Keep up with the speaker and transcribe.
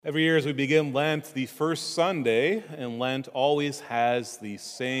Every year as we begin Lent, the first Sunday in Lent always has the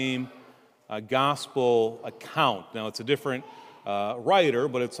same gospel account. Now, it's a different writer,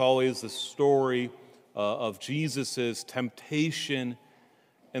 but it's always the story of Jesus' temptation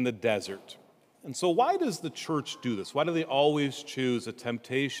in the desert. And so why does the church do this? Why do they always choose a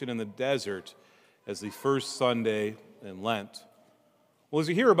temptation in the desert as the first Sunday in Lent? Well, as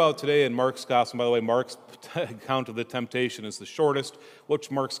you hear about today in Mark's Gospel, by the way, Mark's account of the temptation is the shortest,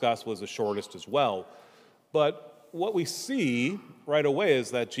 which Mark's Gospel is the shortest as well. But what we see right away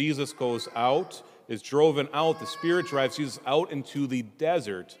is that Jesus goes out, is driven out, the Spirit drives Jesus out into the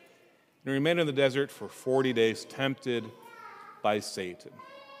desert, and he remained in the desert for 40 days, tempted by Satan.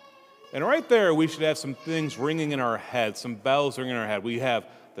 And right there, we should have some things ringing in our head, some bells ringing in our head. We have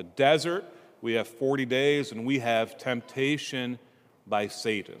the desert, we have 40 days, and we have temptation by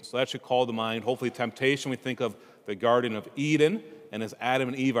Satan. So that should call to mind, hopefully, temptation. We think of the Garden of Eden, and as Adam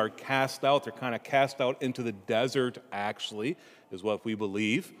and Eve are cast out, they're kind of cast out into the desert, actually, is what we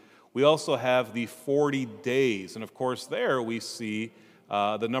believe. We also have the 40 days, and of course, there we see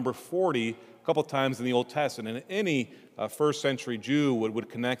the number 40 a couple times in the Old Testament, and any first century Jew would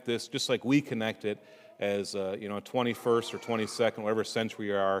connect this just like we connect it as 21st or 22nd, whatever century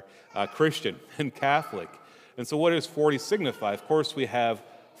you are, Christian and Catholic. And so what does 40 signify? Of course, we have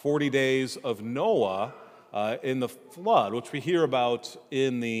 40 days of Noah in the flood, which we hear about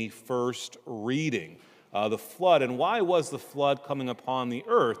in the first reading. The flood, and why was the flood coming upon the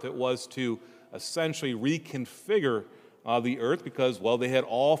earth? It was to essentially reconfigure the earth because, well, they had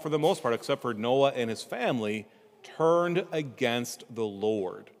all, for the most part, except for Noah and his family, turned against the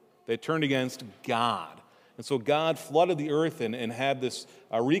Lord. They turned against God. And so God flooded the earth and had this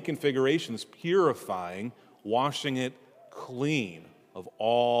reconfiguration, this purifying, washing it clean of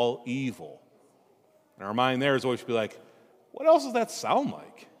all evil. And our mind there is always be like, what else does that sound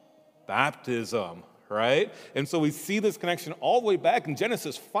like? Baptism, right? And so we see this connection all the way back in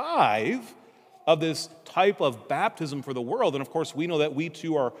Genesis 5 of this type of baptism for the world. And of course, we know that we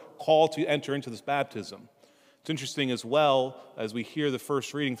too are called to enter into this baptism. It's interesting as well, as we hear the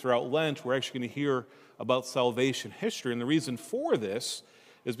first reading throughout Lent, we're actually going to hear about salvation history. And the reason for this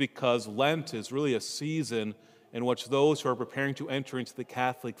is because Lent is really a season in which those who are preparing to enter into the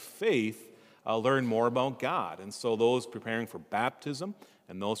Catholic faith learn more about God. And so those preparing for baptism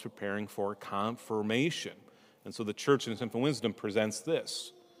and those preparing for confirmation. And so the Church in its Infinite Wisdom presents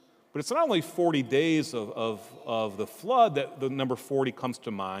this. But it's not only 40 days of the flood that the number 40 comes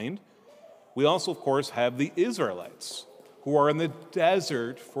to mind. We also, of course, have the Israelites who are in the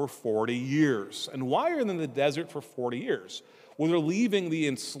desert for 40 years. And why are they in the desert for 40 years? Well, they're leaving the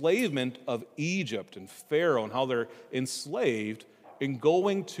enslavement of Egypt and Pharaoh and how they're enslaved and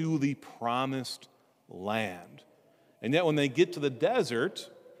going to the promised land. And yet when they get to the desert,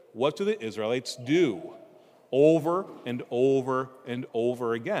 what do the Israelites do? Over and over and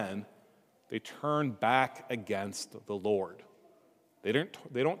over again, they turn back against the Lord. They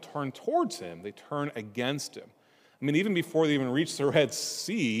don't turn towards him, they turn against him. I mean, even before they even reach the Red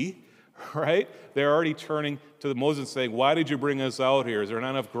Sea, right? They're already turning to Moses saying, why did you bring us out here? Is there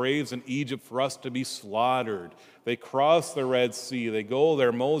not enough graves in Egypt for us to be slaughtered? They cross the Red Sea. They go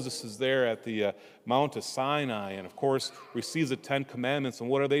there. Moses is there at the Mount of Sinai and, of course, receives the Ten Commandments. And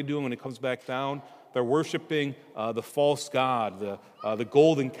what are they doing when he comes back down? They're worshiping the false god, the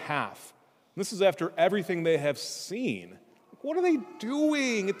golden calf. And this is after everything they have seen. What are they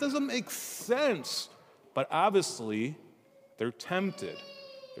doing? It doesn't make sense. But obviously, they're tempted.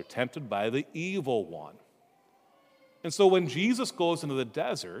 They're tempted by the evil one. And so when Jesus goes into the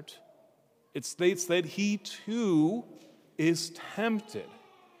desert, it states that he too is tempted.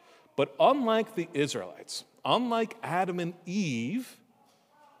 But unlike the Israelites, unlike Adam and Eve,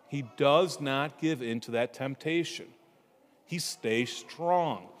 he does not give in to that temptation. He stays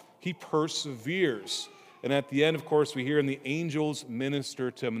strong. He perseveres. And at the end, of course, we hear him, the angels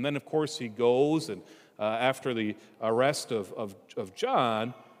minister to him. And then, of course, he goes and after the arrest of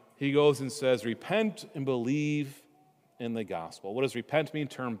John, he goes and says, repent and believe in the gospel. What does repent mean?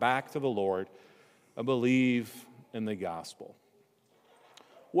 Turn back to the Lord and believe in the gospel.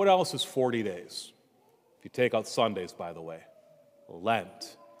 What else is 40 days? If you take out Sundays, by the way.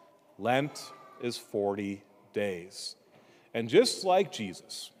 Lent. Lent is 40 days. And just like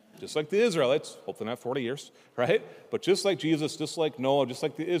Jesus, just like the Israelites, hopefully not 40 years, right? But just like Jesus, just like Noah, just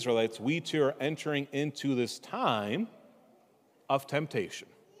like the Israelites, we too are entering into this time of temptation.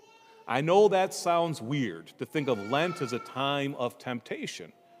 I know that sounds weird to think of Lent as a time of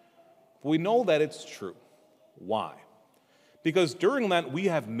temptation. But we know that it's true. Why? Because during Lent, we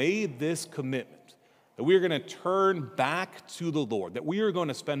have made this commitment that we are going to turn back to the Lord, that we are going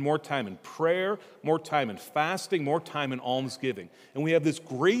to spend more time in prayer, more time in fasting, more time in almsgiving. And we have this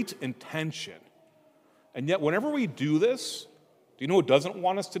great intention. And yet, whenever we do this, do you know who doesn't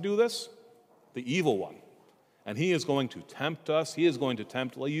want us to do this? The evil one. And he is going to tempt us. He is going to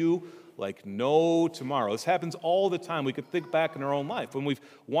tempt you like no tomorrow. This happens all the time. We could think back in our own life. When we've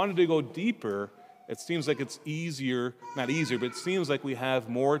wanted to go deeper, it seems like it's easier, not easier, but it seems like we have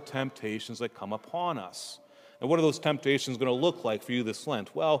more temptations that come upon us. And what are those temptations going to look like for you this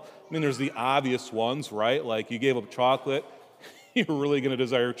Lent? Well, I mean, there's the obvious ones, right? Like you gave up chocolate, you're really going to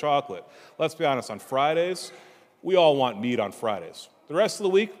desire chocolate. Let's be honest, on Fridays, we all want meat on Fridays. The rest of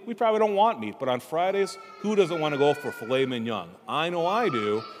the week, we probably don't want meat, but on Fridays, who doesn't want to go for filet mignon? I know I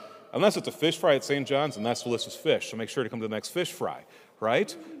do, unless it's a fish fry at St. John's, and that's delicious fish, so make sure to come to the next fish fry,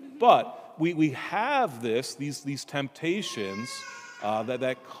 right? But we have these temptations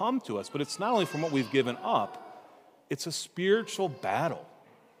that come to us, but it's not only from what we've given up, it's a spiritual battle.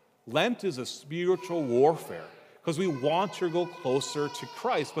 Lent is a spiritual warfare because we want to go closer to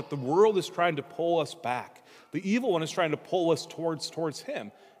Christ, but the world is trying to pull us back. The evil one is trying to pull us towards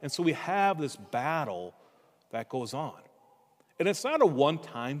him. And so we have this battle that goes on. And it's not a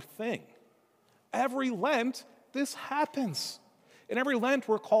one-time thing. Every Lent, this happens. In every Lent,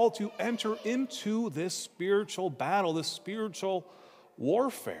 we're called to enter into this spiritual battle, this spiritual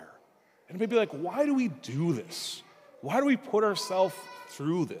warfare. And maybe like, why do we do this? Why do we put ourselves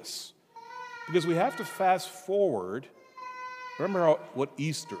through this? Because we have to fast forward. Remember what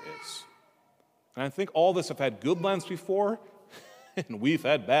Easter is. And I think all of us have had good Lents before, and we've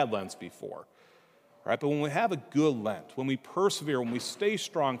had bad Lents before. Right? But when we have a good Lent, when we persevere, when we stay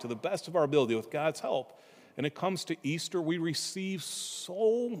strong to the best of our ability with God's help, and it comes to Easter, we receive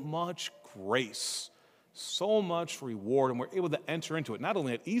so much grace, so much reward, and we're able to enter into it, not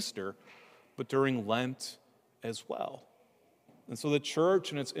only at Easter, but during Lent as well. And so the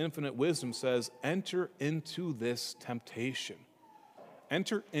church in its infinite wisdom says, enter into this temptation.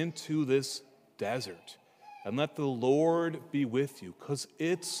 Enter into this desert, and let the Lord be with you, because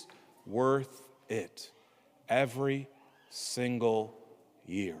it's worth it every single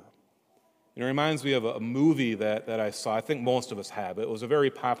year. It reminds me of a movie that I saw. I think most of us have. It was a very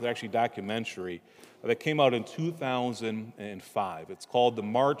popular, actually, documentary that came out in 2005. It's called The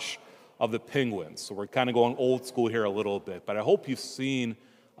March of the Penguins. So we're kind of going old school here a little bit, but I hope you've seen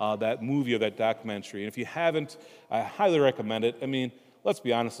that movie or that documentary. And if you haven't, I highly recommend it. I mean, let's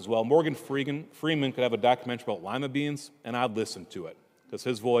be honest as well. Morgan Freeman could have a documentary about lima beans, and I'd listen to it because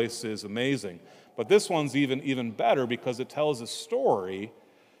his voice is amazing. But this one's even better because it tells a story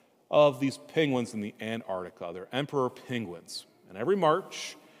of these penguins in the Antarctica. They're emperor penguins. And every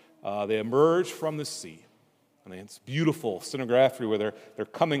March, they emerge from the sea. And it's beautiful scenography where they're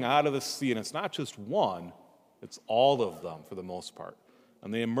coming out of the sea, and it's not just one, it's all of them for the most part.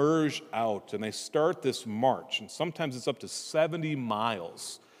 And they emerge out, and they start this march, and sometimes it's up to 70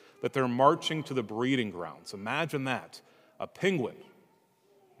 miles that they're marching to the breeding grounds. Imagine that, a penguin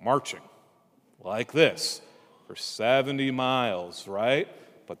marching like this for 70 miles, right?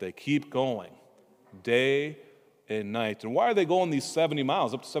 But they keep going day and night. And why are they going these 70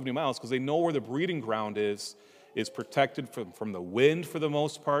 miles, up to 70 miles? Because they know where the breeding ground is protected from the wind for the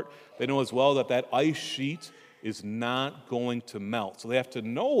most part. They know as well that ice sheet is not going to melt. So they have to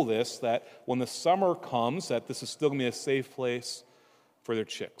know this, that when the summer comes, that this is still going to be a safe place for their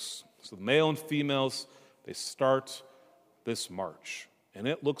chicks. So the male and females, they start this march. And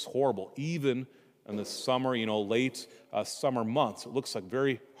it looks horrible, even in the summer, late summer months. It looks like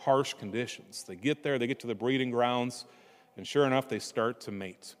very harsh conditions. They get there, they get to the breeding grounds, and sure enough, they start to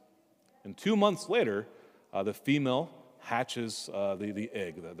mate. And 2 months later, the female hatches the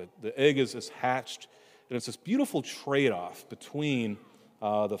egg. The egg is hatched, and it's this beautiful trade-off between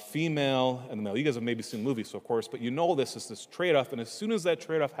the female and the male. You guys have maybe seen movies, of course, but you know this is this trade-off, and as soon as that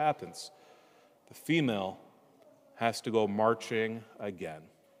trade-off happens, the female has to go marching again.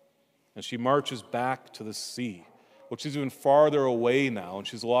 And she marches back to the sea, which is even farther away now, and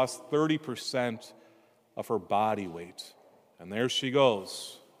she's lost 30% of her body weight. And there she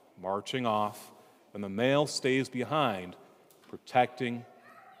goes, marching off, and the male stays behind, protecting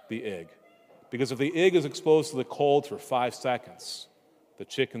the egg. Because if the egg is exposed to the cold for 5 seconds, the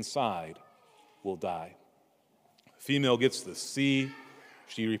chick inside will die. The female gets to the sea,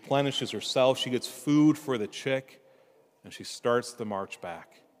 she replenishes herself, she gets food for the chick, and she starts the march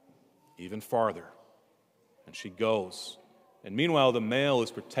back. Even farther. And she goes. And meanwhile, the male is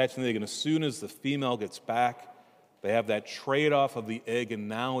protecting the egg, and as soon as the female gets back, they have that trade-off of the egg, and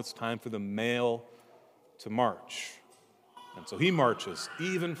now it's time for the male to march. And so he marches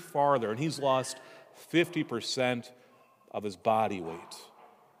even farther, and he's lost 50% of his body weight,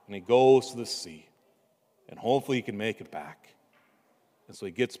 and he goes to the sea, and hopefully he can make it back. And so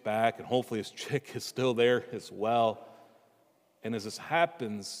he gets back, and hopefully his chick is still there as well. And as this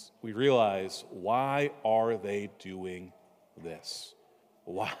happens, we realize, why are they doing this?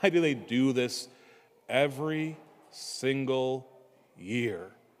 Why do they do this every single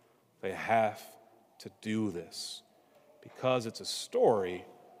year? They have to do this because it's a story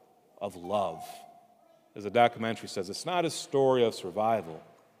of love. As the documentary says, it's not a story of survival.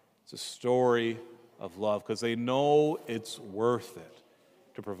 It's a story of love because they know it's worth it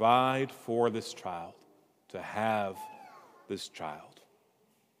to provide for this child, to have this child.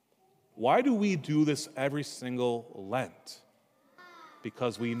 Why do we do this every single Lent?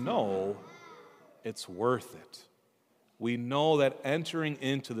 Because we know it's worth it. We know that entering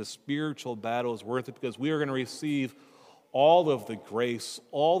into the spiritual battle is worth it because we are going to receive all of the grace,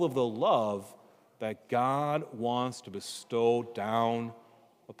 all of the love that God wants to bestow down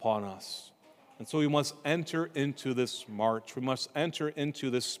upon us. And so we must enter into this march. We must enter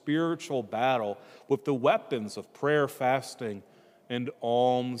into this spiritual battle with the weapons of prayer, fasting, and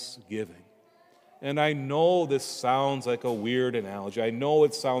almsgiving. And I know this sounds like a weird analogy. I know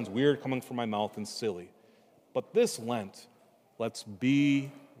it sounds weird coming from my mouth and silly. But this Lent, let's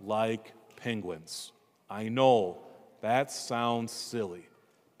be like penguins. I know that sounds silly.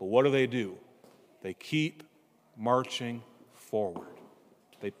 But what do? They keep marching forward.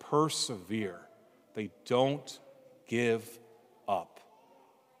 They persevere. They don't give up.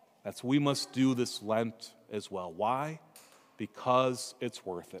 We must do this Lent as well. Why? Because it's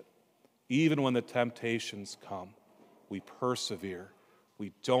worth it. Even when the temptations come, we persevere.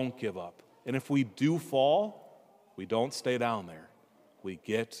 We don't give up. And if we do fall, we don't stay down there. We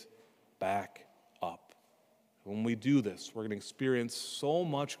get back up. When we do this, we're going to experience so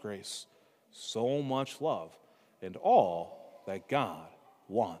much grace, so much love, and all that God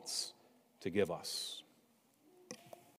wants to give us.